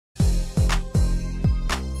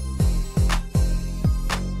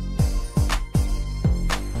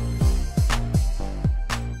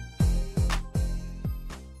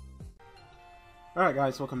Alright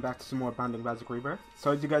guys, welcome back to some more Binding of Isaac Rebirth.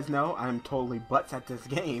 So as you guys know, I'm totally butts at this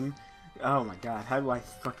game. Oh my god, how do I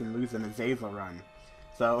fucking lose an Azazel run?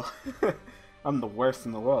 So, I'm the worst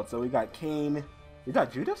in the world. So we got Cain. We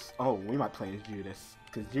got Judas? Oh, we might play as Judas.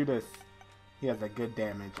 Because Judas, he has a good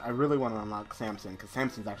damage. I really want to unlock Samson, because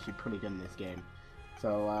Samson's actually pretty good in this game.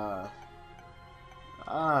 So,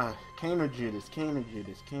 Cain or Judas? Cain or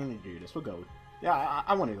Judas? Cain or Judas? We'll go. Yeah,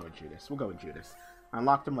 I want to go with Judas. We'll go with Judas. I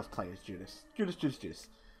unlocked him, let's play as Judas. Judas.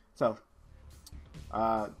 So,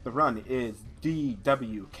 the run is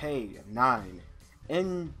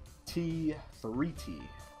DWK9NT3T.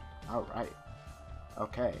 Alright.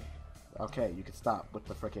 Okay, you can stop with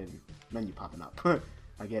the frickin' menu popping up.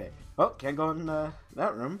 I get it. Oh, can't go in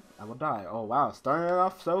that room. I will die. Oh, wow. Starting it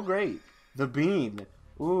off so great. The bean.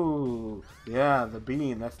 Ooh. Yeah, the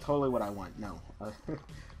bean. That's totally what I want. No.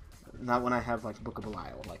 Not when I have, like, Book of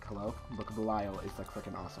Belial. Like, hello? Book of Belial is, like,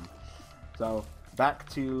 freaking awesome. So, back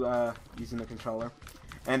to using the controller.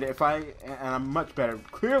 And I'm much better.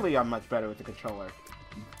 Clearly, I'm much better with the controller.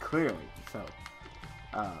 Clearly. So,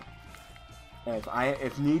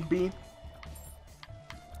 if need be,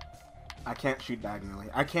 I can't shoot diagonally.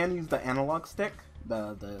 I can use the analog stick,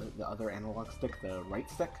 the other analog stick, the right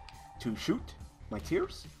stick, to shoot my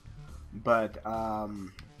tiers. But,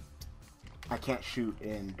 I can't shoot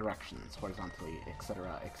in directions, horizontally,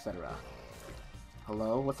 etc., etc.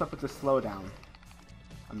 Hello? What's up with this slowdown?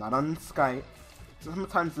 I'm not on Skype.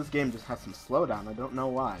 Sometimes this game just has some slowdown. I don't know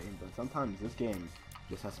why, but sometimes this game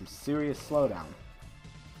just has some serious slowdown.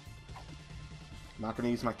 I'm not going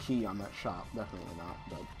to use my key on that shop. Definitely not,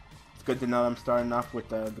 but it's good to know I'm starting off with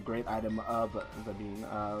the great item of the bean.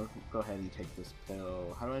 Go ahead and take this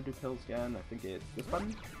pill. How do I do pills again? I think it's this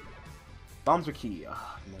button? Bombs are key.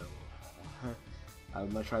 Oh, no. I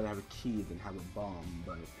would much rather have a key than have a bomb,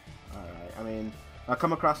 but alright. I mean, I'll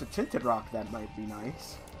come across a tinted rock that might be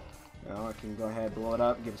nice. You know, I can go ahead, blow it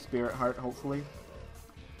up, get a spirit heart, hopefully.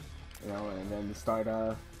 You know, and then start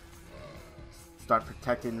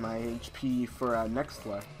protecting my HP for next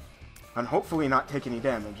floor. And hopefully not take any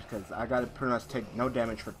damage, because I gotta pretty much take no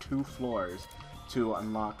damage for 2 floors to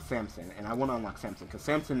unlock Samson. And I want to unlock Samson, because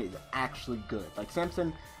Samson is actually good. Like,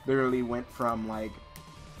 Samson literally went from, like,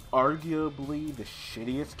 arguably the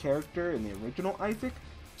shittiest character in the original Isaac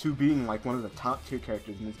to being like one of the top tier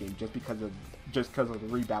characters in this game just because of the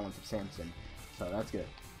rebalance of Samson. So that's good.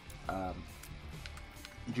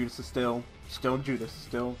 Judas is still Judas,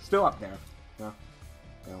 still up there. You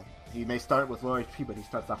know, he may start with lower HP, but he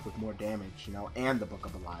starts off with more damage, you know, and the Book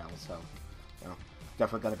of Belial. So, you know,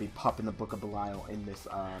 definitely gotta be popping the Book of Belial in this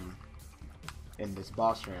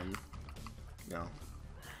boss room. You know.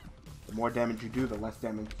 The more damage you do, the less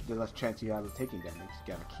chance you have of taking damage.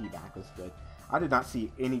 Get a key back, that's good. I did not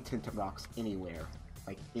see any tinted rocks anywhere.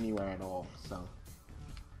 Like, anywhere at all, so.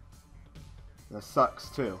 That sucks,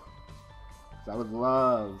 too. So I would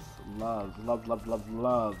love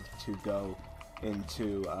to go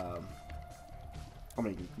into, I'm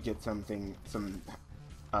gonna get some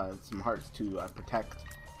hearts to protect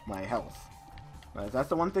my health. That's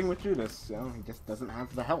the one thing with Judas, you know, he just doesn't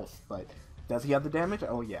have the health, but does he have the damage?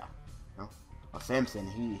 Oh, yeah. Well, Samson,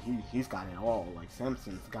 he's got it all. Like,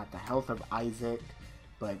 Samson's got the health of Isaac,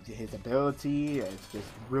 but his ability is just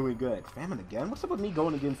really good. Famine again? What's up with me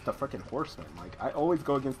going against the frickin' horseman? Like, I always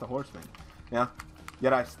go against the horseman. Yeah?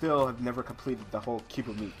 Yet I still have never completed the whole cube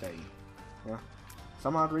of meat thing. Yeah?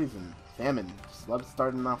 Some odd reason. Famine just loves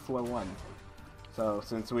starting off floor 1. So,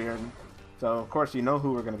 so of course you know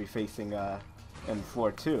who we're going to be facing in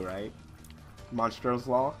floor 2, right? Monstro's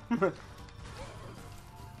Law.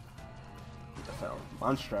 So,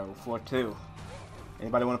 Monstro, floor 2.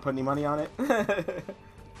 Anybody want to put any money on it?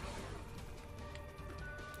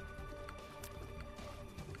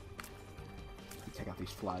 Take out these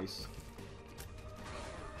flies.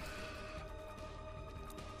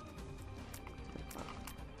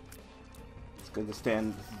 It's good to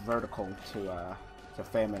stand vertical to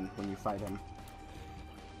Famine when you fight him.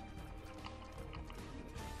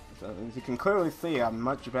 So, as you can clearly see, I'm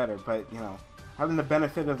much better, but, you know, having the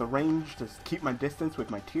benefit of the range to keep my distance with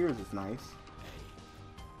my tiers is nice.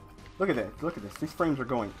 Look at this, look at this. These frames are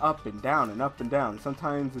going up and down and up and down.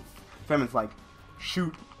 Sometimes Famine's like,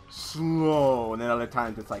 shoot slow, and then other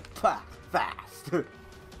times it's like, pah, fast.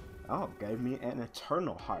 Oh, gave me an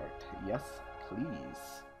eternal heart. Yes,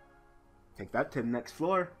 please. Take that to the next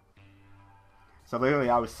floor. So literally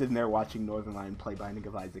I was sitting there watching Northern Lion play Binding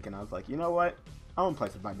of Isaac, and I was like, you know what? I want to play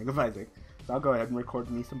some Binding of Isaac. So I'll go ahead and record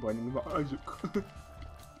me some Binding of Isaac.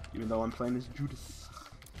 Even though I'm playing as Judas.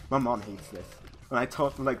 My mom hates this. When I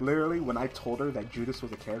told, like, literally, when I told her that Judas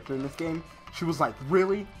was a character in this game, she was like,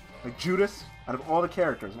 really? Like Judas, out of all the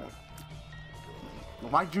characters,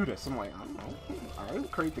 why Judas? I'm like, I don't know. I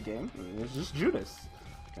didn't create the game. I mean, it's just Judas,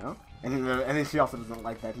 you know. And then she also doesn't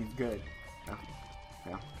like that he's good.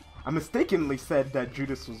 Yeah. I mistakenly said that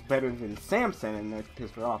Judas was better than Samson, and that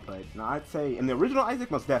pissed her off. But no, I'd say in the original Isaac,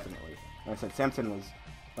 most definitely. And I said Samson was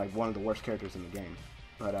like one of the worst characters in the game.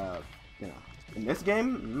 But you know, in this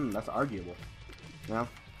game, that's arguable. You know,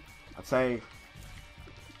 I'd say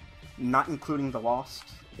not including the Lost,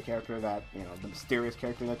 the character that, you know, the mysterious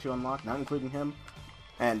character that you unlock, not including him.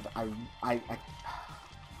 And I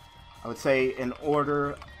would say in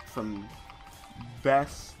order from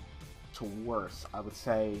best to worst, I would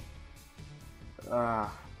say,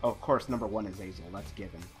 of course, number 1 is Azel, that's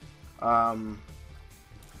given.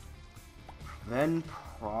 Then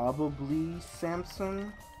probably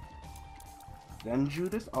Samson, then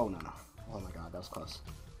Judas. Oh no, oh my god, that was close.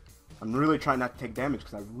 I'm really trying not to take damage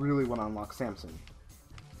because I really want to unlock Samson.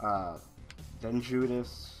 Then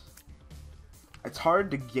Judas. It's hard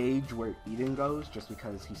to gauge where Eden goes just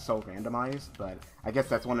because he's so randomized, but I guess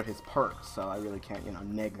that's one of his perks, so I really can't, you know,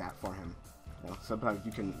 neg that for him. You know, sometimes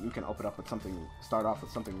you can open up with something, start off with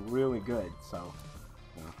something really good, so,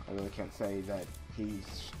 you know, I really can't say that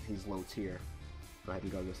he's low tier. Go ahead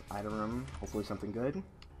and go to this item room, hopefully something good.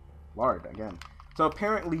 Lard, again. So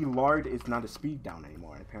apparently Lard is not a speed down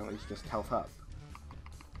anymore, apparently it's just health up.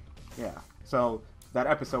 Yeah, so that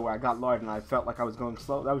episode where I got Lard and I felt like I was going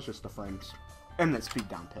slow, that was just the frames. And that speed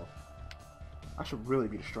down pill. I should really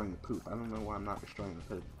be destroying the poop. I don't know why I'm not destroying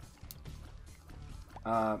the poop.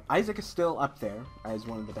 Isaac is still up there as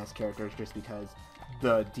one of the best characters just because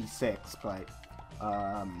the D6, but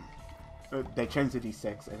they changed the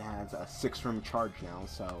D6. It has a 6-room charge now,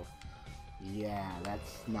 so yeah,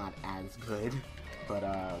 that's not as good. But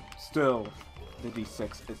still, the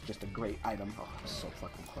D6 is just a great item. Oh, so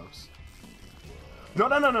fucking close. No.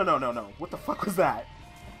 What the fuck was that?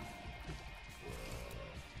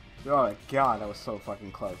 Oh my god, that was so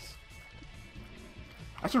fucking close.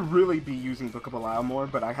 I should really be using Book of Belial more,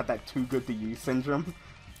 but I had that too good to use syndrome.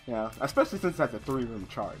 Yeah, especially since that's a 3-room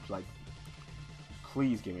charge. Like,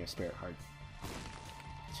 please give me a spirit heart.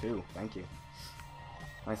 2, thank you.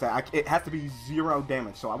 Like I said, it has to be 0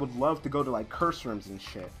 damage, so I would love to go to like curse rooms and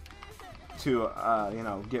shit to, you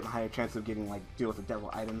know, get a higher chance of getting, like, deal with the devil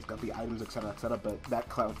items, guppy items, etc., but that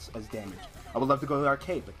counts as damage. I would love to go to the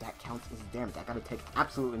arcade, but that counts as damage. I gotta take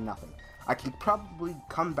absolutely nothing. I can probably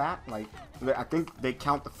come back, like, I think they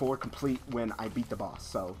count the 4 complete when I beat the boss,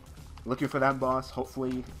 so looking for that boss,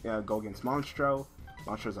 hopefully go against Monstro.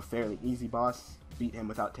 Monstro's a fairly easy boss, beat him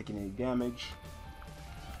without taking any damage.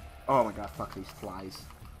 Oh my god, fuck these flies.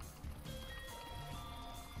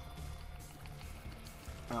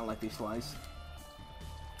 I don't like these flies.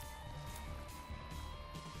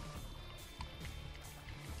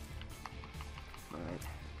 Alright.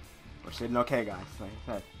 We're sitting okay, guys. Like I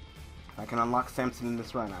said, if I can unlock Samson in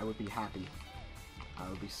this run, I would be happy. I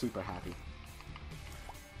would be super happy.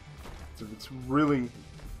 So it's a really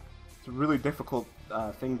difficult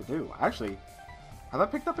thing to do. Actually, have I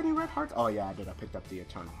picked up any red hearts? Oh yeah, I did. I picked up the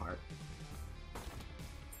Eternal Heart.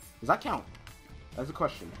 Does that count? That's a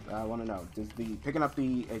question I want to know. Does picking up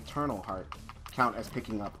the Eternal Heart count as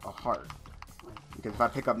picking up a heart? Because if I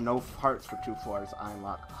pick up no hearts for 2 floors, I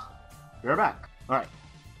unlock... We're back! Alright.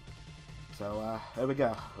 So, there we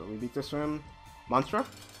go. We beat this room. Monstro?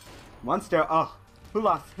 Monster? Oh! Who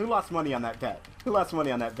lost money on that bet? Who lost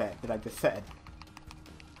money on that bet that I just said?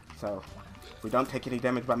 So, if we don't take any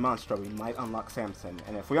damage by Monstro, we might unlock Samson.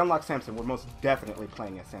 And if we unlock Samson, we're most definitely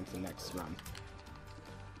playing as Samson next run.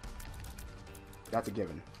 That's a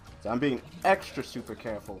given. So I'm being extra super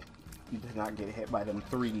careful to not get hit by them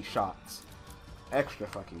 3D shots. Extra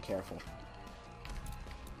fucking careful.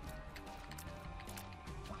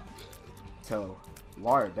 So,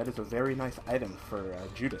 Lard, that is a very nice item for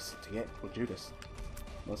Judas to get with Judas.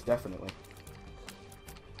 Most definitely.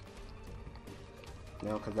 You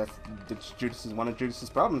know, because Judas is one of Judas's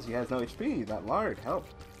problems. He has no HP. That Lard, help.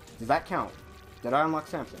 Does that count? Did I unlock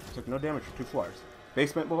Samson? I took no damage for 2 floors.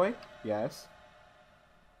 Basement boy? Yes.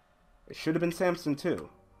 It should have been Samson too.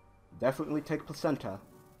 Definitely take placenta.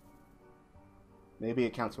 Maybe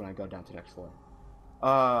it counts when I go down to the next floor.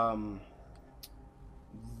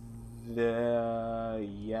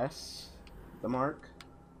 Yes. The mark.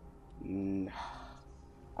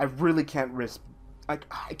 I really can't risk. I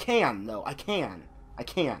can though. I can. I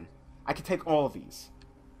can take all of these.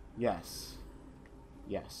 Yes.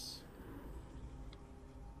 Yes.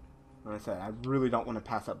 Like I said, I really don't want to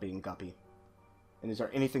pass up being Guppy. And is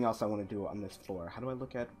there anything else I want to do on this floor? How do I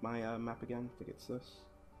look at my map again? I think it's this.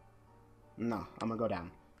 No, I'm gonna go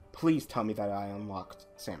down. Please tell me that I unlocked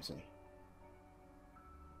Samson.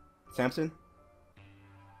 Samson?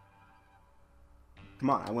 Come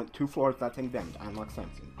on, I went 2 floors without taking damage. I unlocked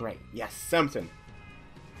Samson. Great. Yes, Samson!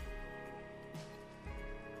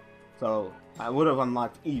 So, I would have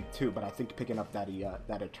unlocked Eve too, but I think picking up that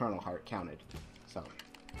Eternal Heart counted. So,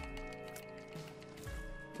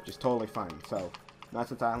 which is totally fine. So, now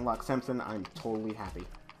since I unlocked Samson, I'm totally happy.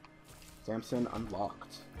 Samson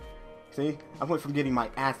unlocked. See? I went from getting my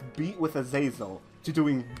ass beat with Azazel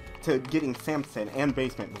to getting Samson and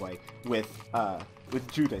Basement Boy with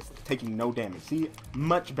Judas taking no damage. See?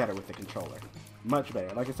 Much better with the controller. Much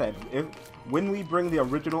better. Like I said, when we bring the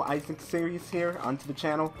original Issac series here onto the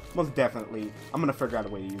channel, most definitely, I'm gonna figure out a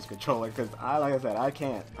way to use controller, because like I said, I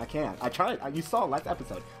can't. I tried. You saw last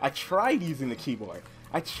episode. I tried using the keyboard.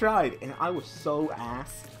 I tried, and I was so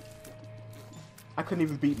ass. I couldn't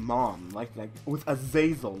even beat Mom, like with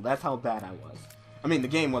Azazel. That's how bad I was. I mean, the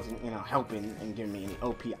game wasn't, helping and giving me any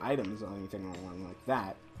OP items or anything along like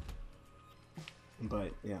that.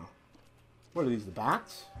 But, what are these, the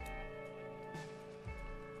bats?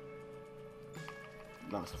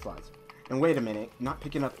 No, it's the flies. And wait a minute, not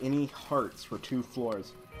picking up any hearts for 2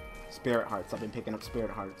 floors. Spirit hearts. I've been picking up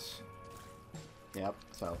spirit hearts. Yep,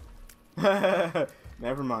 so.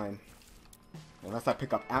 Never mind. Unless I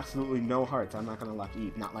pick up absolutely no hearts, I'm not gonna unlock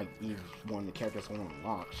Eve. Not like Eve's one of the characters I want to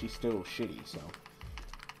unlock. She's still shitty, so.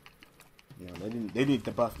 They need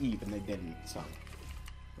to buff Eve, and they didn't, so.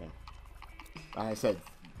 Yeah. Like I said,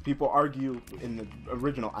 people argue in the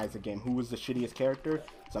original Isaac game who was the shittiest character.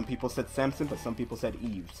 Some people said Samson, but some people said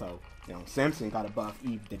Eve. So, Samson got a buff,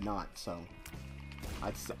 Eve did not. So,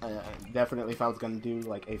 I'd definitely, if I was gonna do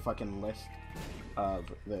like a fucking list of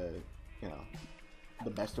the, the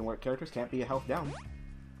best and worst characters, can't be a health down.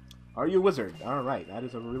 Are you a wizard? All right, that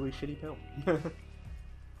is a really shitty pill.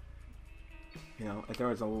 If there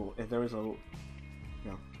was a,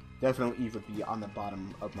 definitely Eve would be on the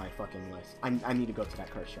bottom of my fucking list. I need to go to that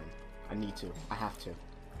curse room. I need to. I have to.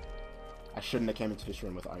 I shouldn't have came into this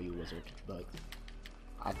room with Are You Wizard, but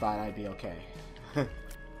I thought I'd be okay.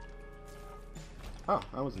 Oh,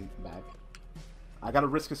 that wasn't bad. I gotta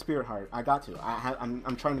risk a spirit heart. I got to.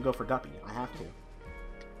 I'm trying to go for Guppy. I have to.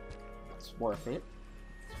 It's worth it.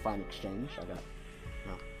 It's a fine exchange. I got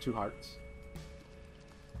 2 hearts.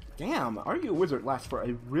 Damn, Are You a Wizard lasts for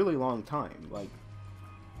a really long time. Like,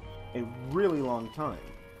 a really long time.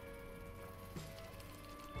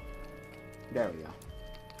 There we go.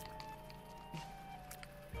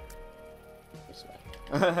 This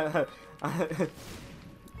way.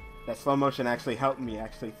 That slow motion actually helped me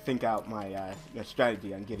think out my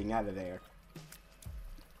strategy on getting out of there.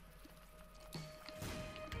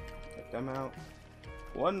 Take them out.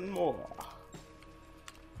 One more.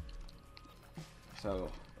 So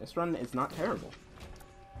this run is not terrible.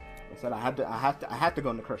 Like I said, I had to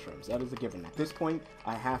go in the curse rooms. That is a given. At this point,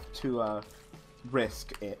 I have to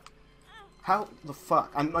risk it. How the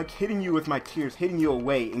fuck? I'm like hitting you with my tears, hitting you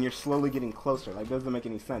away, and you're slowly getting closer. Like, doesn't make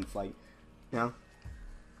any sense. Like, I'm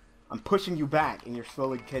pushing you back, and you're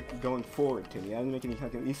slowly going forward to me. That doesn't make any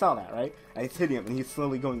sense. You saw that, right? I was hitting him, and he's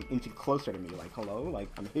slowly going inching closer to me. Like, hello? Like,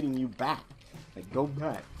 I'm hitting you back. Like, go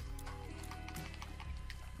back.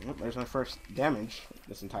 Yep, there's my first damage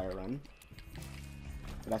this entire run.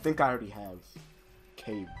 But I think I already have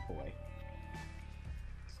Cave Boy.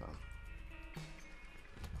 So.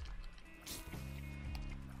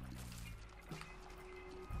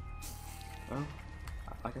 Well,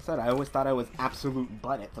 like I said, I always thought I was absolute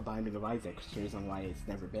butt at the Binding of Isaac, which is the reason why it's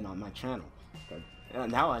never been on my channel. But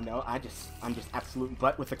now I know I'm just absolute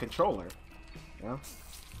butt with the controller.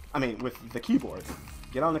 I mean, with the keyboard.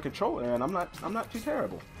 Get on the controller, and I'm not too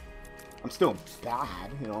terrible. I'm still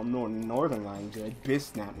bad, I'm Northern Line good,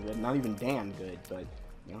 Biznap good, not even Dan good, but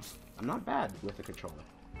I'm not bad with the controller.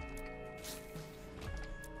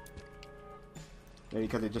 Maybe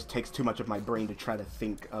because it just takes too much of my brain to try to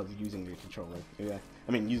think of using the controller. Yeah,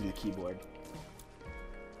 I mean, using the keyboard.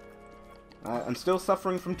 I'm still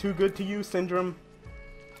suffering from too good to use syndrome.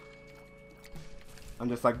 I'm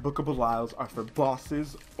just like, Book of Belials are for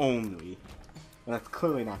bosses only. And that's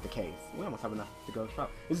clearly not the case. We almost have enough to go shop.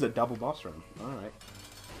 This is a double boss room. Alright.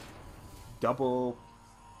 Double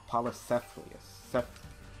polycephalus.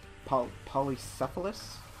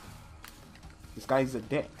 Polycephalus? This guy's a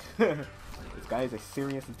dick. This guy is a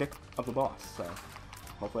serious dick of the boss, so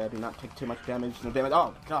hopefully I do not take too much damage. No damage.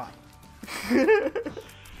 Oh, God.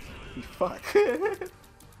 You fuck.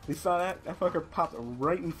 You saw that? That fucker popped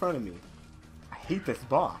right in front of me. I hate this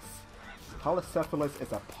boss. Polycephalus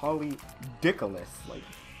is a polydicolus. Like,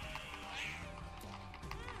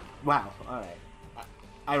 wow. Alright.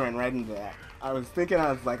 I ran right into that. I was thinking,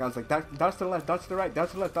 I was like, dodge to the left, dodge to the right,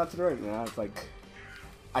 dodge to the left, dodge to the right. And I was like,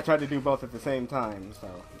 I tried to do both at the same time, so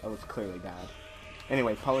that was clearly bad.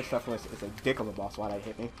 Anyway, Polycephalus is a dick of a boss. Why'd I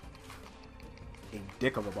hit me? A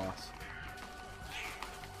dick of a boss.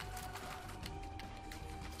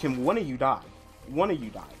 Can one of you die? One of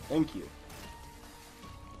you die. Thank you.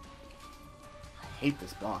 I hate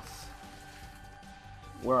this boss.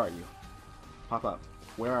 Where are you? Pop up.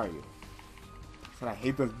 Where are you? I said I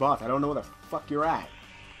hate this boss. I don't know where the fuck you're at.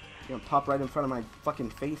 You're gonna pop right in front of my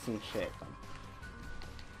fucking face and shit.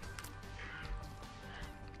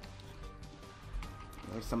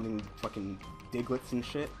 There's something fucking Diglets and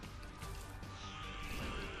shit.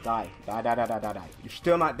 Die. Die, die, die, die, die, die. You're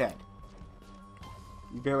still not dead.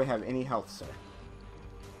 You barely have any health, sir.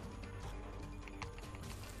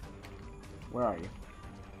 Where are you?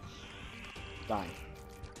 Die.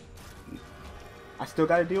 I still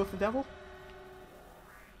gotta deal with the devil?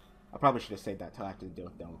 I probably should have saved that till after to deal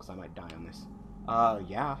with the devil, because I might die on this.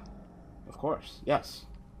 Yeah. Of course. Yes.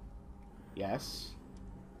 Yes.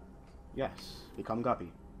 Yes. Become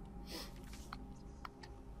Guppy.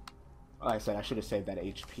 Like I said, I should have saved that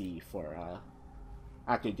HP for,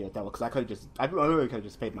 after you deal with the devil, because I literally could have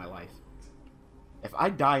just paid my life. If I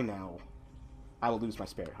die now, I will lose my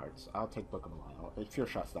spirit hearts. I'll take Book of Life. A pure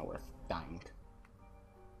shot's not worth dying.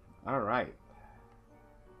 Alright.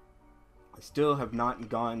 I still have not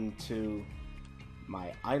gone to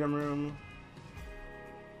my item room.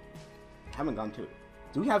 Haven't gone to...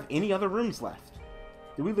 Do we have any other rooms left?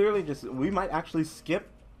 Do we literally just... We might actually skip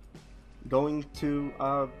going to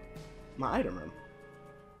my item room.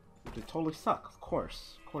 Which would totally suck, of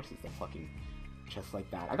course. Of course it's a fucking chest like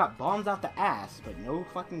that. I got bombs out the ass, but no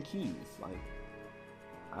fucking keys. Like,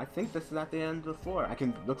 I think this is at the end of the floor. I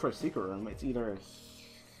can look for a secret room. It's either...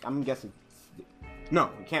 I'm guessing... No,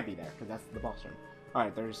 it can't be there, because that's the boss room.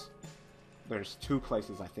 Alright, there's two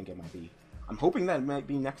places I think it might be. I'm hoping that it might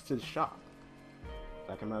be next to the shop.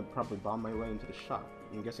 I can probably bomb my way into the shop.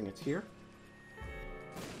 I'm guessing it's here?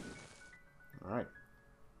 Alright.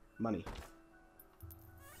 Money.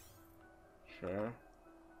 Sure.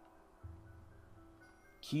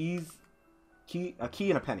 Keys. A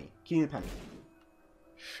key and a penny. Key and a penny.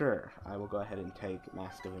 Sure, I will go ahead and take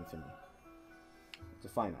Mask of Infinity. It's a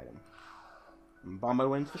fine item. I'm bomb my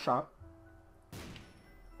way into the shop.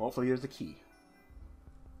 Hopefully there's a key.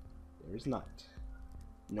 There's not.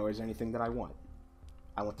 Nor is there anything that I want.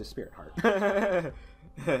 I want the spirit heart.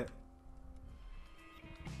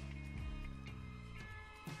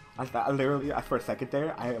 I thought, literally, for a second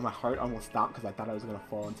there, my heart almost stopped because I thought I was going to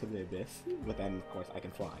fall into the abyss. But then, of course, I can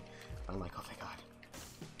fly. I'm like, oh my god.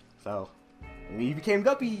 So, we became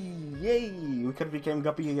Guppy! Yay! We could have became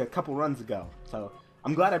Guppy a couple runs ago. So,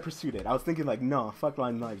 I'm glad I pursued it. I was thinking like, no, fuck my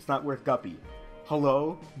life. It's not worth Guppy.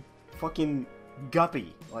 Hello? Fucking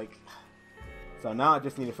Guppy. Like, so now I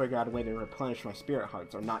just need to figure out a way to replenish my spirit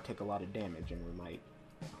hearts or not take a lot of damage, and we might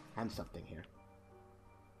have something here.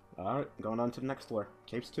 Alright, going on to the next floor.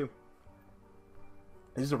 Caves 2.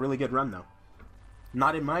 This is a really good run, though.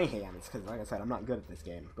 Not in my hands, because like I said, I'm not good at this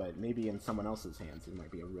game, but maybe in someone else's hands it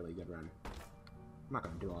might be a really good run. I'm not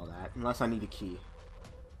going to do all that, unless I need a key.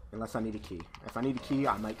 Unless I need a key. If I need a key,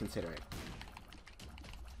 I might consider it.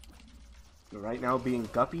 But right now, being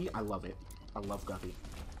Guppy, I love it. I love Guppy.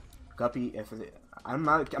 Guppy, I'm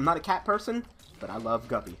not a cat person, but I love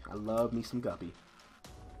Guppy. I love me some Guppy.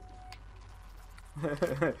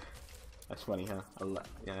 That's funny, huh?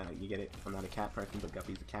 Yeah, you get it. I'm not a cat person, but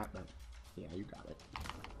Guppy's a cat. But yeah, you got it.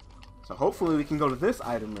 So hopefully we can go to this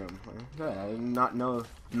item room. I'm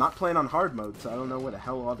not playing on hard mode, so I don't know where the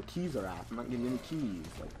hell all the keys are at. I'm not getting any keys.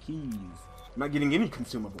 Like, keys. I'm not getting any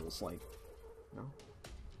consumables. Like, you know?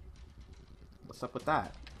 What's up with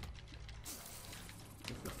that?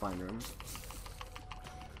 This is the fine room.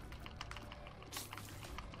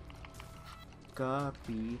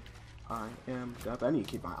 Guppy. I am Guppy. I need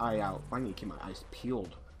to keep my eye out. I need to keep my eyes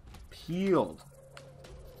peeled. Peeled!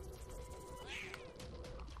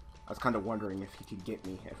 I was kind of wondering if he could get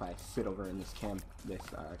me if I sit over in this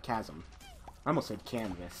chasm. I almost said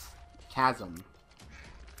canvas. Chasm.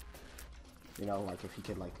 You know, like if he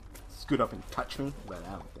could like scoot up and touch me, but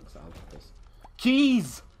I don't think so. I got this.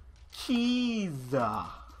 Keys! Keys!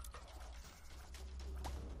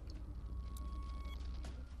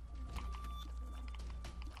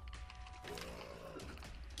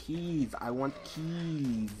 Keys! I want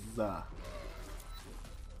keys!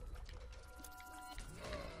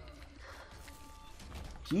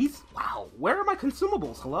 Keys? Wow, where are my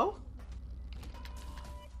consumables? Hello?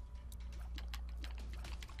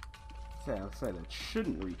 I said it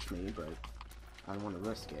shouldn't reach me, but I don't want to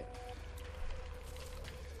risk it.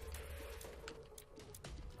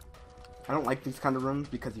 I don't like these kind of rooms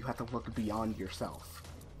because you have to look beyond yourself.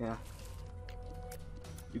 Yeah.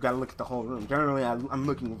 You gotta look at the whole room. Generally, I'm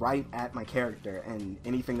looking right at my character, and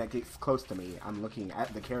anything that gets close to me, I'm looking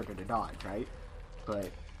at the character to dodge, right? But,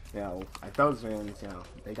 you know, at those rooms, you know,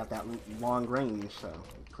 they got that long range, so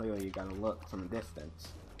clearly you gotta look from a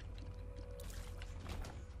distance.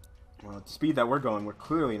 Well, at the speed that we're going, we're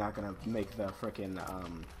clearly not gonna make the frickin',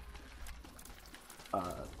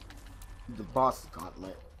 the boss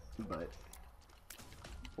gauntlet, but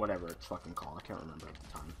whatever it's fucking called. I can't remember at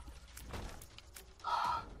the time.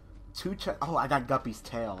 Oh, I got Guppy's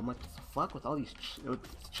tail. I'm like, what the fuck with all these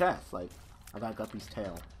chests? Like, I got Guppy's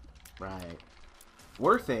tail. Right.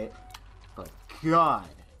 Worth it, but God.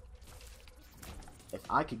 If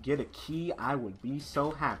I could get a key, I would be so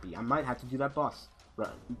happy. I might have to do that boss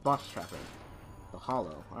trapping. The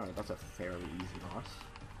hollow. Alright, that's a fairly easy boss.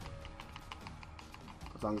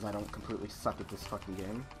 As long as I don't completely suck at this fucking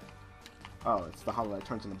game. Oh, it's the hollow that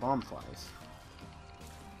turns into bomb flies.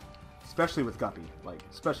 Especially with Guppy. Like,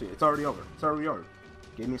 especially, it's already over. It's already over.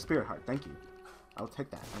 Gave me a spirit heart. Thank you. I'll take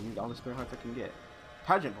that. I need all the spirit hearts I can get.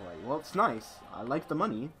 Pageant boy. Well, it's nice. I like the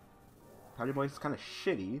money. Pageant boy is kind of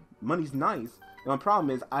shitty. Money's nice. The only problem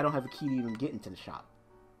is I don't have a key to even get into the shop.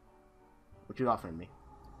 What you offering me?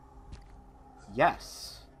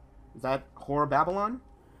 Yes. Is that Horror Babylon?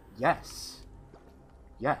 Yes.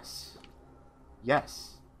 Yes.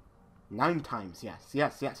 Yes. 9 times yes.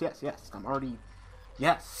 Yes, yes, yes, yes. I'm already...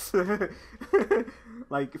 Yes.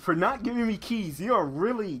 Like, for not giving me keys, you are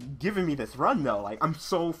really giving me this run, though. Like, I'm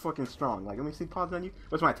so fucking strong. Like, let me see pause menu.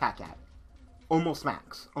 What's my attack at? Almost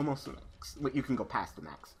max. Almost max. But you can go past the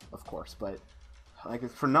max, of course. But, like,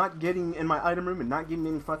 for not getting in my item room and not getting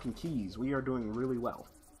any fucking keys, we are doing really well.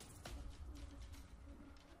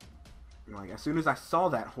 Like, as soon as I saw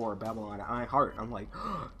that Horror Babylon at my heart, I'm like,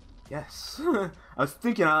 oh, yes. I was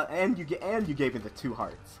thinking, and you gave me the 2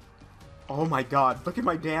 hearts. Oh my god, look at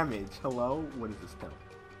my damage. Hello? What is this pill?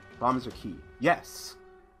 Bombs are key. Yes.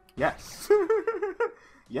 Yes.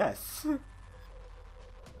 Yes.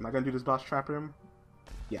 Am I gonna do this boss trap room?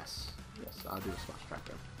 Yes. Yes, I'll do this boss trap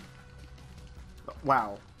room.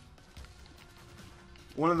 Wow.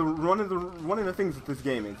 One of the things with this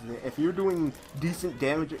game is that if you're doing decent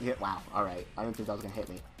damage, wow, alright. I didn't think that was gonna hit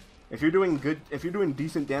me. If you're doing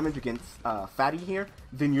decent damage against Fatty here,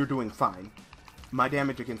 then you're doing fine. My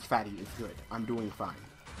damage against Fatty is good. I'm doing fine.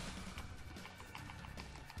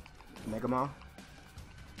 Mega Maw.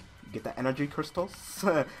 Get the energy crystals.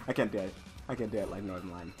 I can't do it. I can't do it like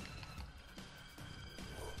Northern Line.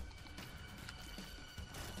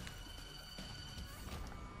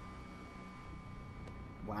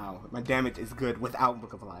 Wow, my damage is good without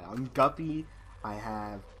Book of Light. On Guppy, I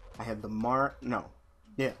have the Mark. No,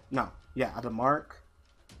 yeah, no, yeah, the Mark.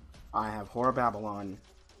 I have Horror Babylon.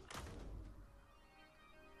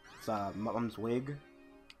 It's Mom's wig.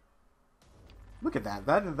 Look at that.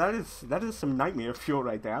 That is some nightmare fuel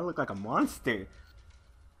right there. I look like a monster.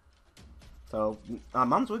 So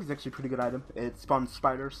Mom's wig is actually a pretty good item. It spawns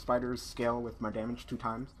spiders. Spiders scale with my damage 2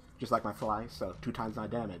 times, just like my fly. So 2 times my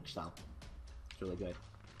damage. So it's really good.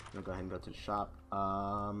 I'm gonna go ahead and go to the shop.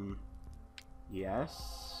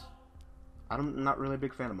 Yes. I'm not really a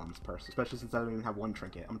big fan of Mom's purse, especially since I don't even have 1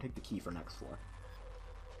 trinket. I'm gonna take the key for next floor.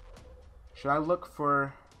 Should I look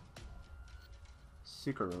for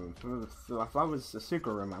secret room? If I was a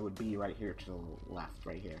secret room, I would be right here to the left,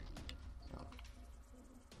 right here. So.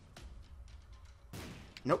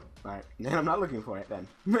 Nope. Alright, then I'm not looking for it then.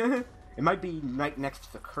 It might be right next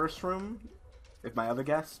to the curse room, if my other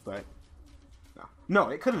guess, but no. No,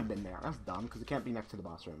 it couldn't have been there. That's dumb, because it can't be next to the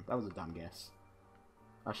boss room. That was a dumb guess.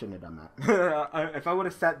 I shouldn't have done that. If I would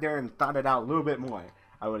have sat there and thought it out a little bit more,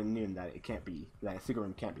 I would have known that it can't be, that a secret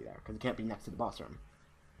room can't be there, because it can't be next to the boss room.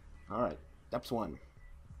 Alright, that's 1.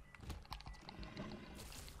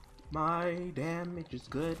 My damage is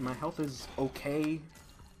good. My health is okay.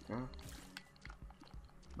 Yeah.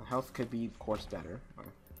 My health could be, of course, better.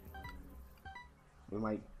 We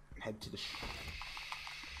might head to the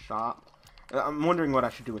shop. I'm wondering what I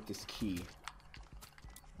should do with this key.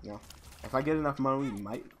 You know, if I get enough money, we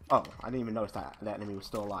might... Oh, I didn't even notice that enemy was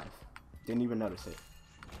still alive. Didn't even notice it.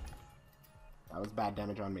 That was bad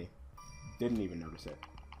damage on me. Didn't even notice it.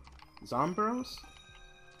 Zombies?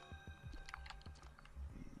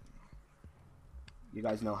 You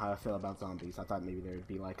guys know how I feel about zombies. I thought maybe there would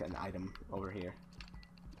be like an item over here.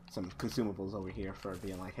 Some consumables over here for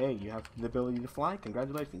being like, hey, you have the ability to fly?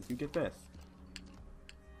 Congratulations, you get this.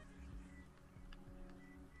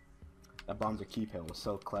 That bombs a key pill was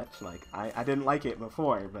so clutch. Like, I didn't like it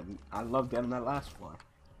before, but I loved it on that last floor.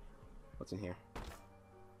 What's in here?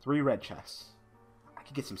 3 red chests.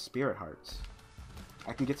 could get some spirit hearts.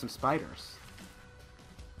 I can get some spiders.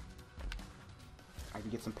 I can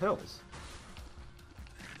get some pills.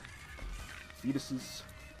 Fetuses.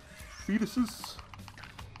 Fetuses.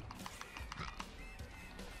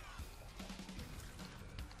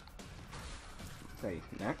 Okay,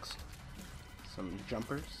 next. Some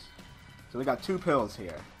jumpers. So we got 2 pills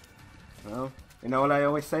here. Well, you know what I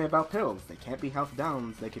always say about pills? They can't be health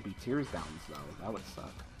downs, they could be tears downs, though. That would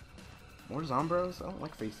suck. More Zombros? I don't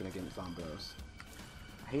like facing against Zombros.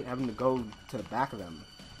 I hate having to go to the back of them.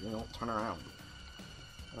 They don't turn around.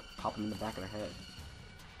 I'll pop them in the back of the head.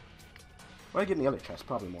 What do I get in the other chest?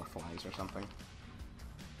 Probably more flies or something.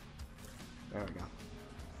 There we go.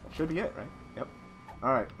 That should be it, right? Yep.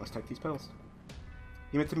 Alright, let's take these pills.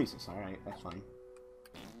 Hematomesis, alright, that's fine.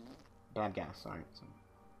 Bad gas, alright. So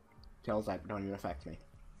pills that don't even affect me.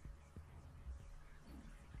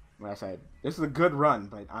 Like I said, this is a good run,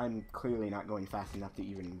 but I'm clearly not going fast enough to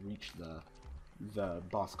even reach the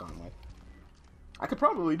boss gauntlet. I could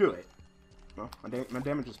probably do it. Well, my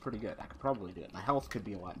damage is pretty good. I could probably do it. My health could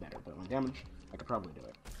be a lot better, but my damage, I could probably do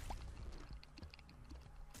it.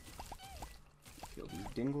 Kill these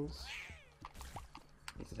dingles.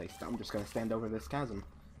 I'm just gonna stand over this chasm.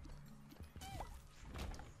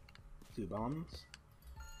 2 bombs.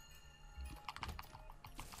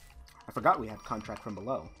 I forgot we had contract from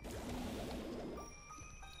below.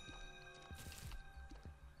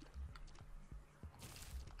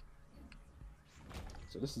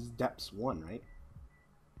 So this is depths 1, right?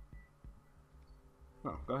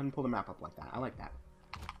 Oh, go ahead and pull the map up like that. I like that.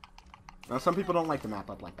 Now, some people don't like the map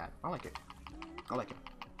up like that. I like it. I like it.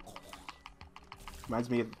 Reminds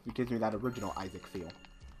me of, it gives me that original Isaac feel.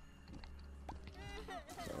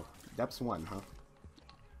 So, depths 1, huh?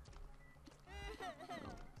 So,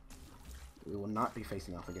 we will not be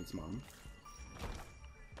facing off against Mom.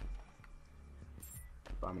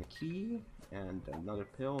 Bomb and a key, and another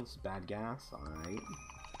pill. This is bad gas. Alright.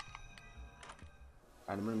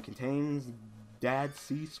 Item room contains Dead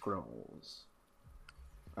Sea Scrolls.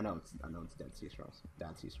 I know it's Dead Sea Scrolls.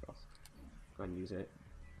 Dead Sea Scrolls. Go ahead and use it.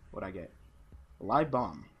 What'd I get? A live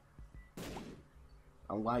bomb.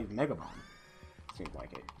 A live mega bomb. Seems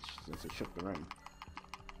like it, since it shook the room.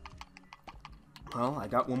 Well, I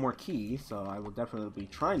got 1 more key, so I will definitely be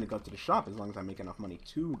trying to go to the shop as long as I make enough money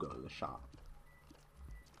to go to the shop.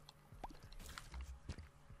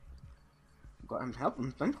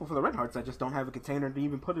 I'm thankful for the red hearts. I just don't have a container to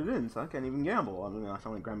even put it in, so I can't even gamble. I mean, I can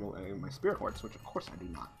only gamble my spirit hearts, which of course I do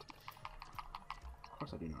not. Of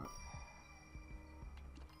course I do not.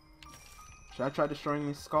 Should I try destroying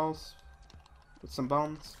these skulls with some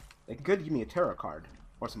bombs? They could give me a tarot card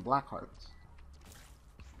or some black hearts.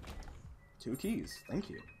 2 keys, thank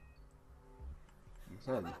you.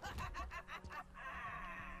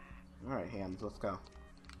 Alright, hands, let's go.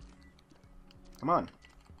 Come on.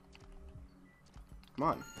 Come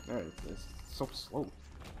on. There, it's so slow.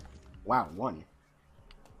 Wow, 1.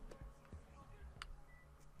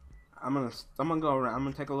 I'm gonna go around. I'm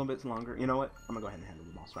gonna take a little bit longer. You know what? I'm gonna go ahead and handle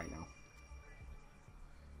the boss right now.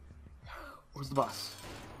 Who's the boss?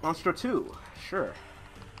 Monster 2. Sure.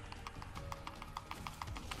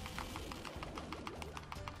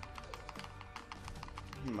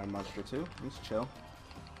 My Monster 2. He's chill.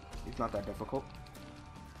 He's not that difficult.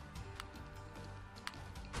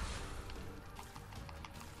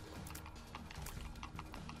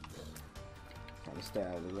 Trying to stay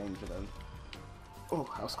out of the range of them. Oh,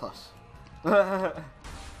 that was close. No,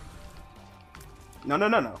 no,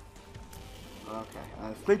 no, no. Okay, I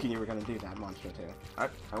was thinking you were gonna do that, Monster 2.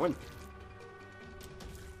 Alright, I win.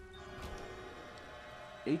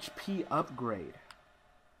 HP upgrade.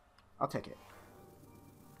 I'll take it.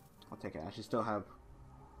 I'll take it. I should still have...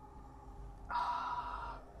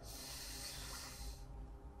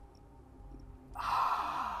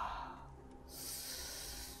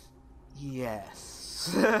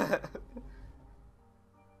 Yes.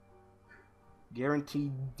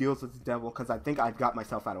 Guaranteed deals with the devil, because I think I've got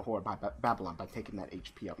myself out of horror by Babylon by taking that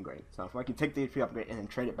HP upgrade. So if I can take the HP upgrade and then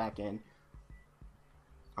trade it back in,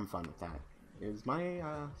 I'm fine with that. Is my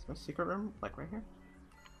secret room like right here?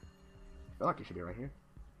 I feel like it should be right here.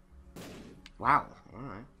 Wow. All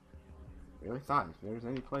right. Really thought if there's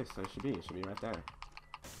any place there should be, it should be right there.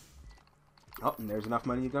 Oh, and there's enough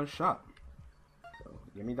money to go to shop. So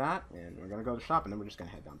give me that, and we're gonna go to the shop, and then we're just gonna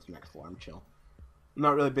head down to the next floor. I'm chill. I'm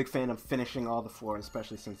not really a big fan of finishing all the floors,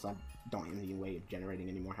 especially since I don't have any way of generating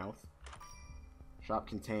any more health. Shop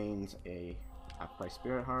contains a half-price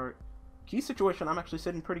spirit heart. Key situation, I'm actually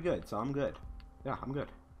sitting pretty good, so I'm good. Yeah, I'm good.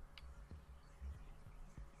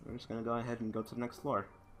 We're just gonna go ahead and go to the next floor.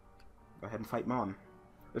 Go ahead and fight Mom.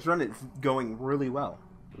 This run is going really well.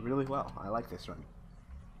 Really well. I like this run.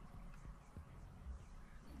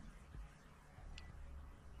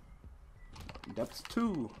 Depths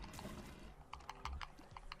 2.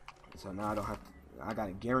 So now I don't have to... I got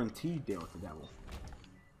a guaranteed deal with the devil.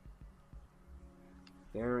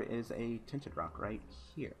 There is a tinted rock right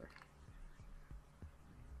here.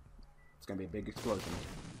 It's gonna be a big explosion.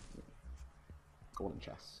 Golden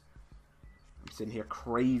chest. I'm sitting here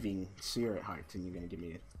craving spirit hearts, and you're gonna give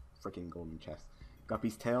me a freaking golden chest.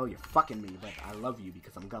 Guppy's tail, you're fucking me, but I love you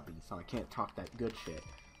because I'm Guppy, so I can't talk that good shit.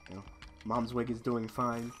 You know, Mom's wig is doing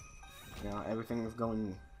fine. You know, everything is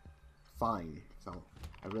going fine, so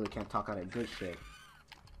I really can't talk all that good shit.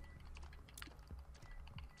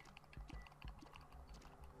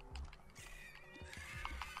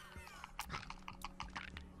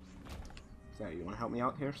 So, you want to help me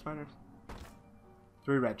out here, spiders?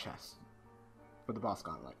 3 red chests for the boss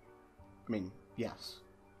gauntlet. I mean, yes.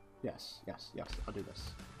 Yes, yes, yes, I'll do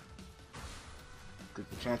this. Because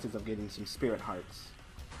the chances of getting some spirit hearts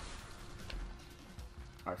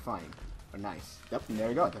are fine. Are nice. Yep, and there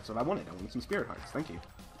you go. That's what I wanted. I wanted some spirit hearts. Thank you.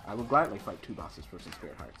 I will gladly fight 2 bosses for some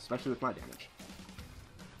spirit hearts, especially with my damage.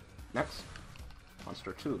 Next.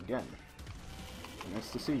 Monster 2 again.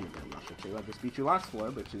 Nice to see you again, Monster 2. I just beat you last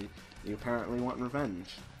floor, but you apparently want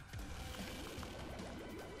revenge.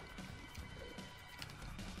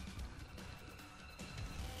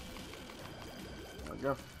 There we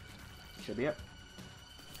go. Should be it.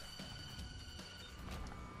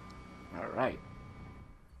 Alright.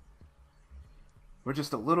 We're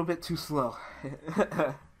just a little bit too slow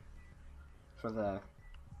for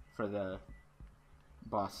the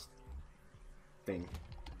boss thing.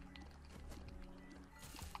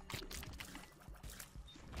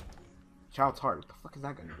 Child's heart. What the fuck is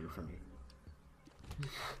that gonna do for me?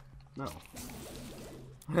 No.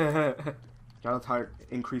 Child's heart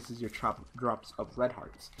increases your drops of red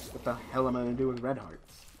hearts. What the hell am I gonna do with red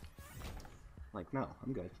hearts? Like, no,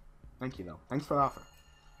 I'm good. Thank you though. Thanks for the offer.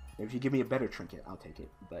 If you give me a better trinket, I'll take it.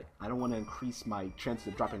 But I don't want to increase my chances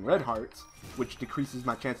of dropping red hearts, which decreases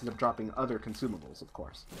my chances of dropping other consumables, of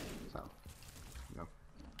course. So, you know,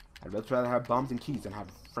 I'd much rather have bombs and keys than have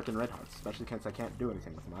frickin' red hearts, especially since I can't do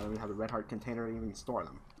anything with them. I don't even have a red heart container to even store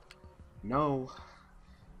them. No.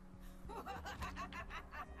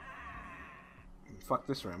 Fuck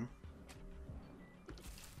this room.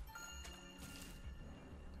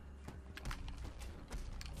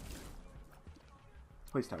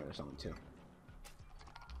 Please tell me there's something too.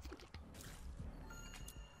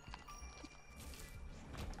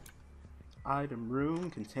 Item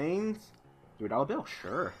room contains $3 bill.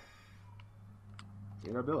 Sure.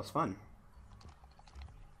 $3 bill is fun.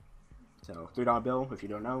 So $3 bill, if you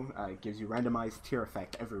don't know, gives you randomized tier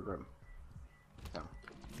effect every room. So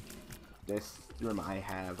this room I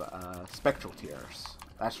have spectral tiers.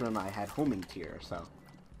 Last room I had homing tier. So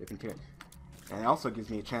different tier, and it also gives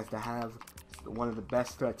me a chance to have one of the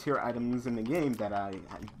best tier items in the game that I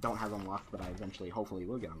don't have unlocked, but I eventually, hopefully,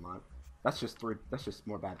 will get unlocked. That's just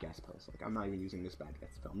more bad gas pills. Like, I'm not even using this bad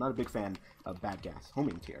gas pill. I'm not a big fan of bad gas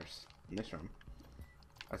homing tiers in this room.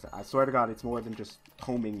 I swear to God, it's more than just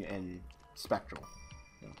homing and spectral.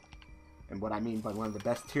 You know? And what I mean by one of the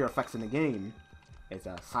best tier effects in the game is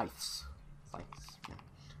scythes. Scythes. Yeah.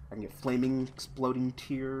 I can get flaming, exploding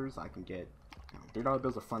tiers. I can get, you know, $3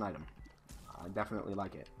 bill's a fun item. I definitely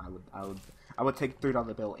like it. I would take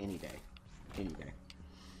 $3 bill any day. Any day.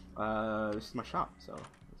 This is my shop, so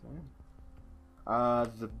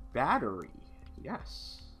the battery.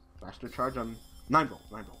 Yes. Faster charge on 9 volt,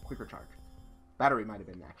 quicker charge. Battery might have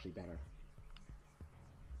been actually better.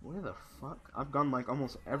 Where the fuck? I've gone like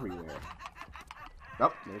almost everywhere.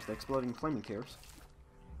 Oh, there's the exploding flaming tears.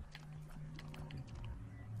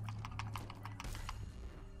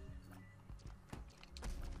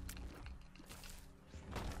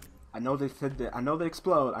 I know they said that. I know they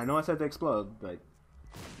explode. I know I said they explode, but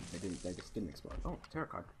they didn't. They just didn't explode. Oh, tarot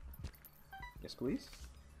card. Yes, please.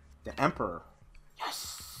 The Emperor.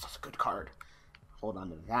 Yes, that's a good card. Hold on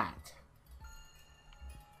to that.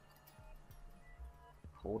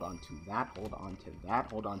 Hold on to that. Hold on to that.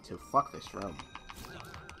 Hold on to. Fuck this room.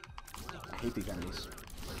 I hate these enemies.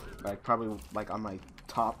 Like probably like on my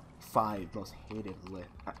top 5 most hated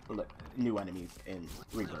new enemies in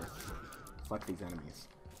Rebirth. Fuck these enemies.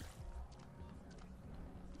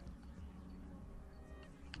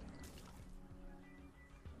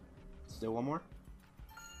 Still one more?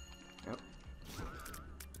 Yep.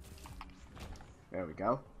 There we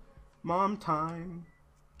go. Mom time.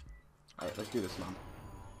 Alright, let's do this, Mom.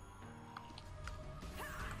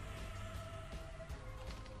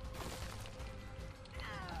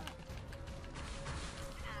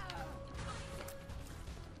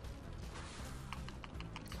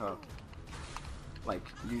 So, like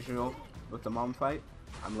usual with the mom fight,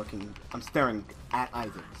 I'm staring at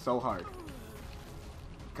Isaac so hard.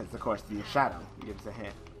 Because, of course, in the shadow, he gives a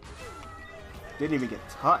hint. Didn't even get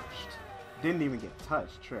touched. Didn't even get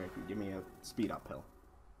touched. Sure, give me a speed uphill.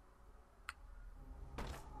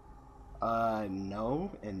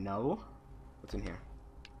 No, and no. What's in here?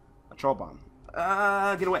 A troll bomb.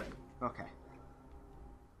 Get away. Okay.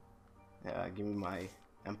 Give me my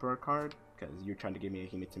Emperor card, because you're trying to give me a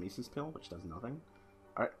hematomesis pill, which does nothing.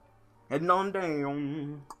 Alright. Heading on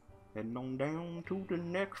down. Heading on down to the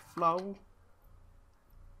next floor.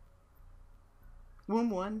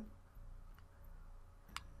 Room 1.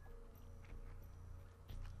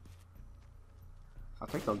 I'll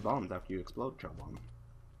take those bombs after you explode, troll bomb.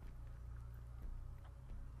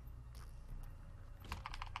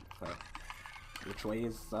 So, which way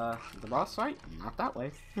is the boss fight? Not that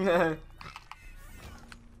way.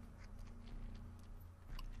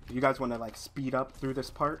 If you guys want to like speed up through this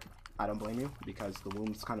part, I don't blame you, because the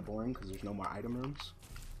room's kind of boring because there's no more item rooms.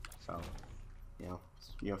 So, you know,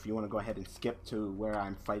 if you want to go ahead and skip to where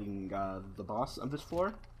I'm fighting the boss of this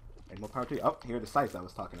floor, and more power to you. Oh, here are the sites I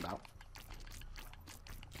was talking about.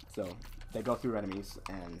 So they go through enemies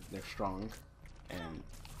and they're strong. And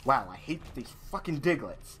wow, I hate these fucking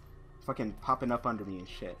Diglets. Fucking popping up under me and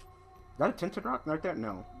shit. Is that a tinted rock right there?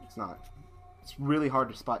 No, it's not. It's really hard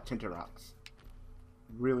to spot tinted rocks.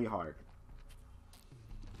 Really hard.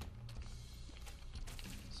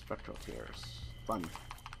 Spectral tears. Fun.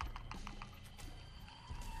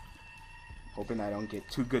 Hoping I don't get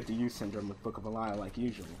too good to use syndrome with Book of Belial like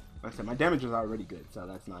usual. Like I said, my damage is already good, so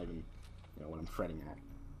that's not even, you know, what I'm fretting at.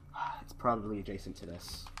 It's probably adjacent to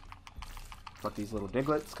this. Fuck these little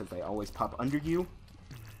Diglets, because they always pop under you.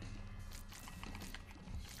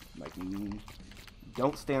 Like,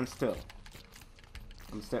 don't stand still.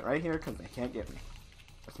 I'm gonna sit right here because they can't get me.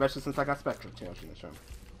 Especially since I got Spectral Tears in this room.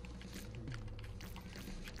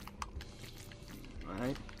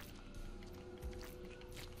 Alright.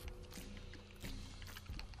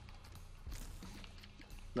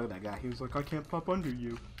 Look at that guy. He was like, I can't pop under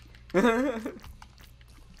you. Look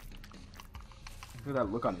at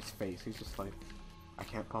that look on his face. He's just like, I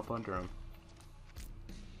can't pop under him.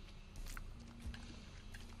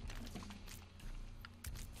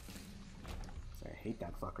 I hate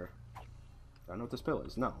that fucker. I don't know what this pill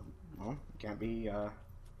is. No. Well, it can't be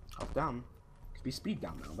up down. It could be speed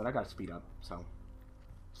down though, but I got speed up, so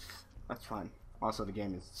that's fine. Also, the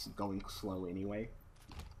game is going slow anyway.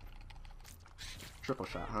 Triple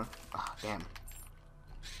shot, huh? Ah, damn. I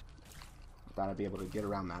thought I'd be able to get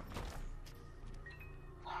around that.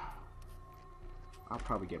 I'll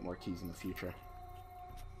probably get more keys in the future.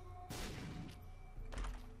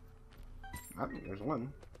 Oh, there's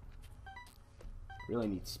one. Really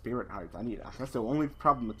need spirit hearts. That's the only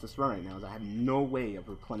problem with this run right now, is I have no way of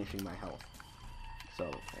replenishing my health. So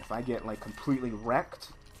if I get like completely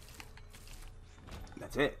wrecked,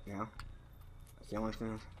 that's it, you know? That's the only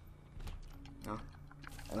thing. No?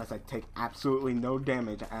 Unless I take absolutely no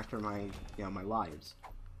damage after my, you know, my lives.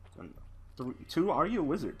 2 Are You a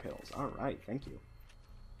Wizard pills. Alright, thank you.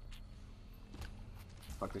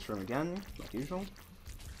 Fuck this room again, like usual.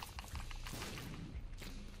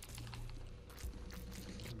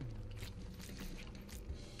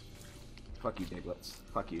 Fuck you, Diglets.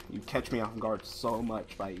 Fuck you. You catch me off guard so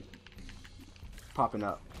much by popping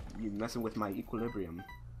up. You messing with my equilibrium.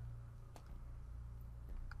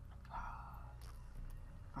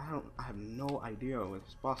 I have no idea what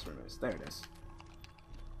this boss room is. There it is.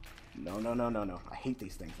 No, no, no, no, no. I hate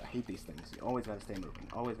these things. I hate these things. You always gotta stay moving.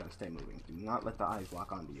 Always gotta stay moving. Do not let the eyes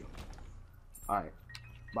lock onto you. Alright.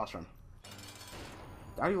 Boss room.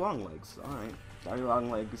 Daddy Longlegs. Alright. Daddy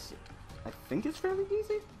Longlegs. I think it's fairly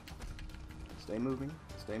easy. Stay moving.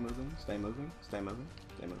 Stay moving. Stay moving. Stay moving.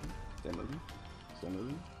 Stay moving. Stay moving. Stay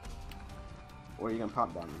moving. Or are you gonna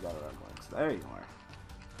pop down the Daddy Longlegs? There you are.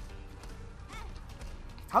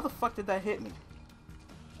 How the fuck did that hit me?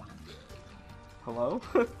 Hello?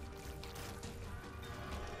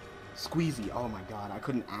 Squeezy. Oh my god, I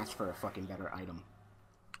couldn't ask for a fucking better item.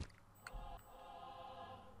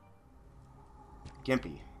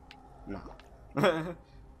 Gimpy. No.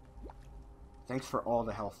 Thanks for all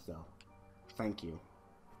the health though. Thank you.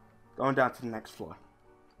 Going down to the next floor.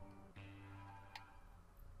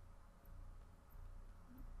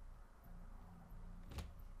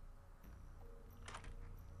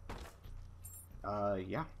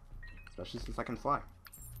 Yeah. Especially since I can fly.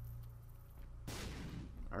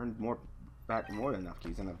 I earned back more than enough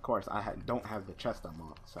keys, and of course I don't have the chest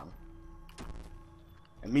unlocked, so.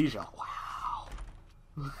 Amnesia.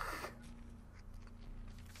 Wow.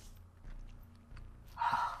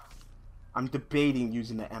 I'm debating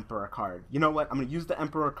using the Emperor card. You know what? I'm gonna use the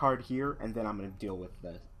Emperor card here, and then I'm gonna deal with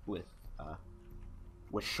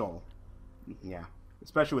Shoal. Yeah,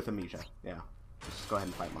 especially with Amnesia. Yeah, just go ahead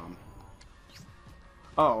and fight Mom.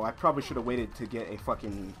 Oh, I probably should have waited to get a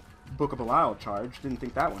fucking Book of Belial charge. Didn't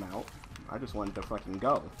think that one out. I just wanted to fucking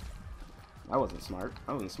go. I wasn't smart.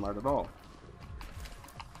 I wasn't smart at all.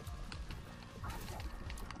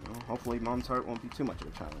 Well, hopefully Mom's Heart won't be too much of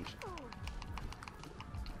a challenge.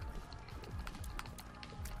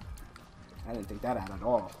 I didn't think that out at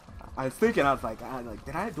all. I was thinking, I was like, do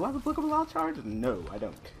I have a Book of Belial charge? No, I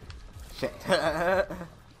don't. Shit.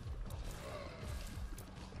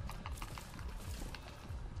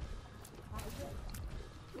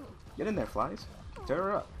 Get in there, flies. Tear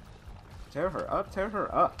her up. Tear her up, tear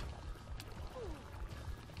her up.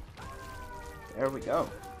 There we go.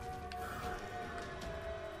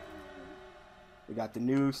 We got the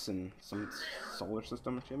noose and some solar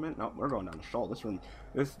system achievement. No, we're going down the Shoal.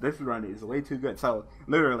 This run is way too good. So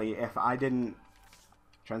literally, if I didn't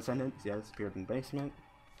Transcendence, yeah, disappeared in basement.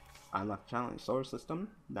 Unlocked challenge, solar system,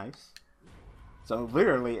 nice. So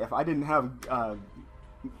literally, if I didn't have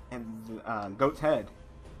Goat's Head,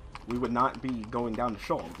 we would not be going down the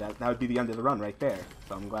Shoal. That would be the end of the run right there.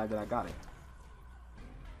 So I'm glad that I got it.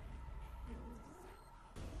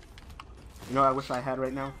 You know what I wish I had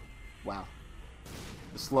right now? Wow.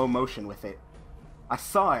 The slow motion with it. I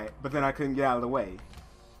saw it, but then I couldn't get out of the way.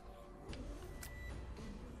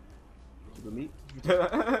 Keep meat.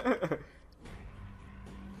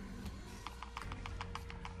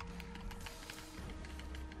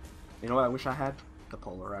 You know what I wish I had? The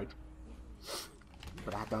Polaroid.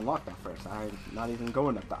 But I have to unlock that first. I'm not even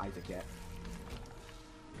going up to Issac yet.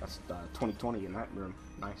 That's 2020 in that room.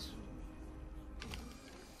 Nice.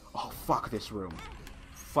 Oh, fuck this room.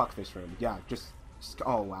 Fuck this room. Yeah, just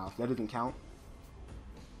oh, wow. That doesn't count.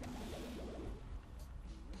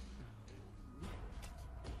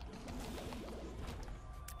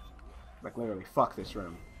 Like, literally, fuck this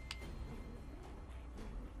room.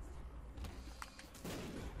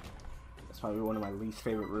 That's probably one of my least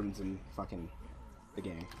favorite rooms in fucking the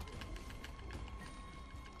game.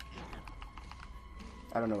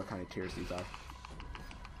 I don't know what kind of tears these are.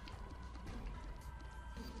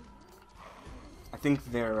 I think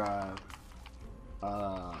they're,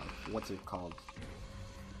 what's it called?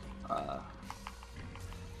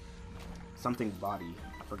 Something body.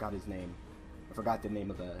 I forgot his name. I forgot the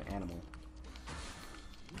name of the animal.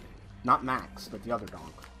 Not Max, but the other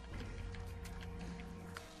dog.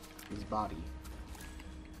 His body.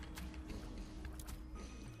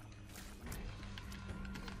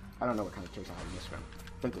 I don't know what kind of tears I have in this room.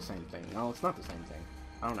 I think the same thing. No, it's not the same thing.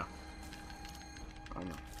 I don't know. I don't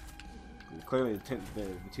know. Clearly the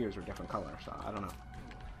tears are different colors, so I don't know.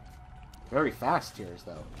 Very fast tears,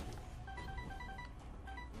 though.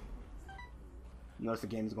 Notice the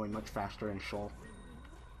game's going much faster in Shoal.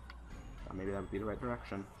 So maybe that would be the right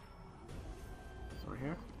direction. Over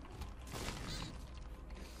here.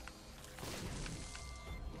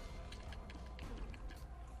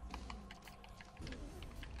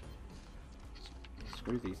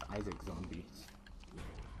 Screw these Issac zombies.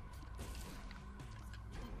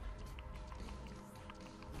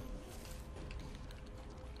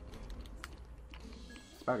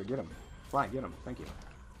 Spider, get him. Fly, get him. Thank you.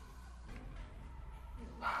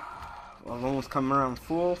 Well, I've almost come around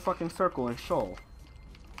full fucking circle in Shoal.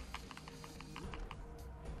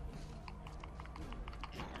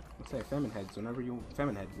 Let's say Famine Head whenever you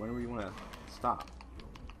want to stop.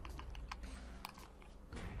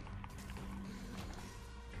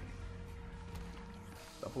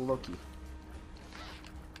 Double Loki.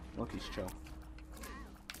 Loki's chill.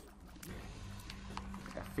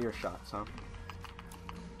 Got fear shots, huh?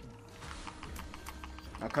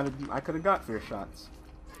 I could have got fear shots.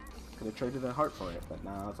 Could have traded a heart for it, but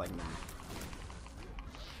nah, I was like, nah.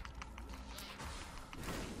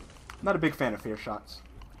 Not a big fan of fear shots.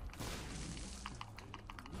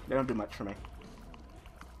 They don't do much for me.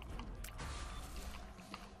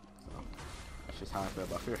 So, that's just how I feel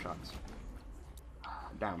about fear shots.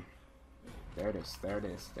 Damn. There it is. There it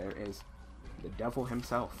is. There is the devil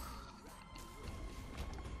himself.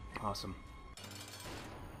 Awesome.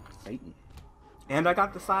 Satan. And I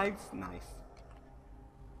got the sides. Nice.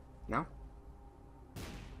 No?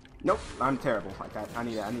 Nope. I'm terrible. Like I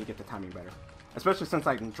need to get the timing better. Especially since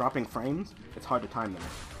I'm dropping frames. It's hard to time them.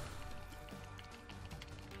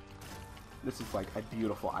 This is like a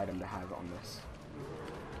beautiful item to have on this.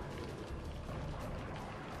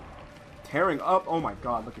 Tearing up. Oh my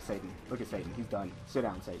god. Look at Satan. Look at Satan. He's done. Sit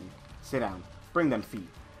down, Satan. Sit down. Bring them feet.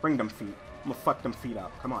 Bring them feet. I'm gonna fuck them feet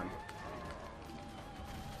up. Come on.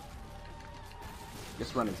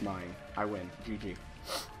 This run is mine. I win. GG.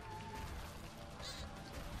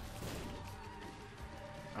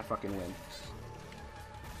 I fucking win.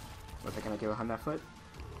 Was I gonna get behind that foot?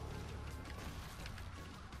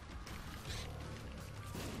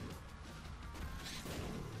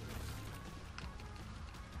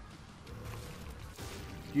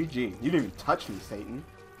 GG. You didn't even touch me, Satan.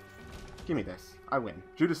 Give me this. I win.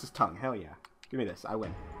 Judas's tongue. Hell yeah. Give me this. I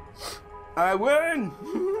win. I win!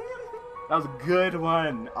 That was a good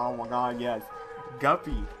one. Oh my god, yes.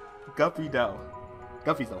 Guppy. Guppy though.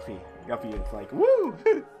 Guppy's OP. Guppy is like, woo!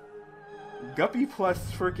 Guppy plus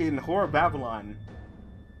freaking Horror Babylon.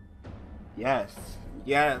 Yes.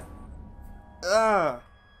 Yes.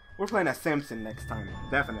 We're playing as Samson next time.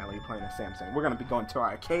 Definitely playing as Samson. We're gonna be going to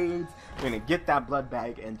our arcades. We're gonna get that blood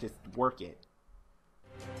bag and just work it.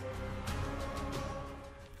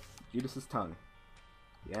 Judas's tongue.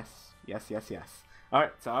 Yes. Yes, yes, yes.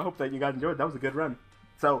 Alright, so I hope that you guys enjoyed. That was a good run.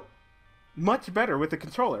 So, much better with the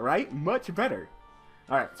controller, right? Much better.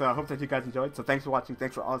 Alright, so I hope that you guys enjoyed. So thanks for watching.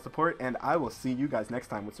 Thanks for all the support. And I will see you guys next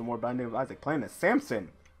time with some more Binding of Isaac playing as Samson.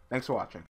 Thanks for watching.